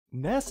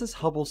NASA's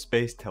Hubble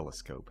Space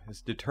Telescope has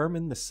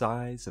determined the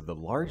size of the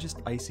largest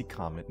icy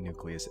comet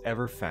nucleus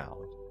ever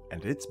found,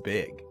 and it's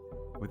big.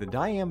 With a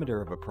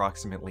diameter of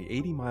approximately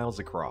 80 miles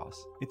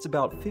across, it's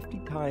about 50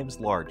 times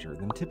larger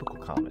than typical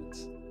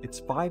comets. Its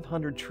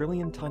 500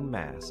 trillion ton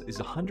mass is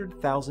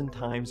 100,000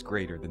 times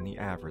greater than the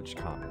average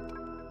comet.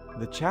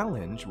 The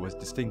challenge was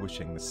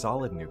distinguishing the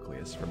solid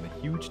nucleus from the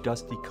huge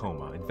dusty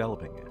coma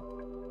enveloping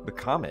it. The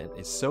comet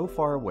is so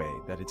far away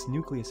that its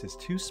nucleus is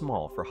too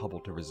small for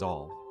Hubble to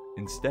resolve.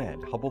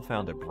 Instead, Hubble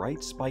found a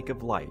bright spike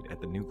of light at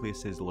the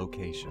nucleus's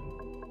location.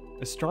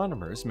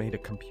 Astronomers made a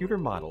computer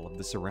model of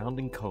the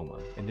surrounding coma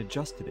and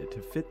adjusted it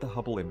to fit the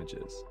Hubble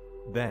images.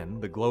 Then,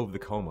 the glow of the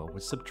coma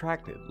was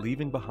subtracted,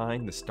 leaving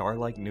behind the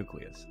star-like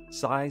nucleus.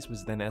 Size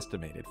was then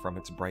estimated from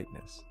its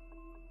brightness.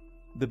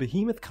 The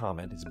behemoth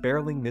comet is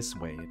barreling this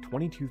way at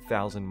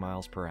 22,000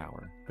 miles per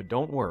hour, but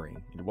don't worry,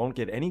 it won't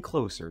get any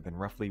closer than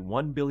roughly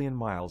 1 billion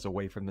miles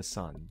away from the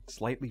Sun,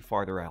 slightly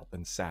farther out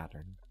than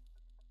Saturn.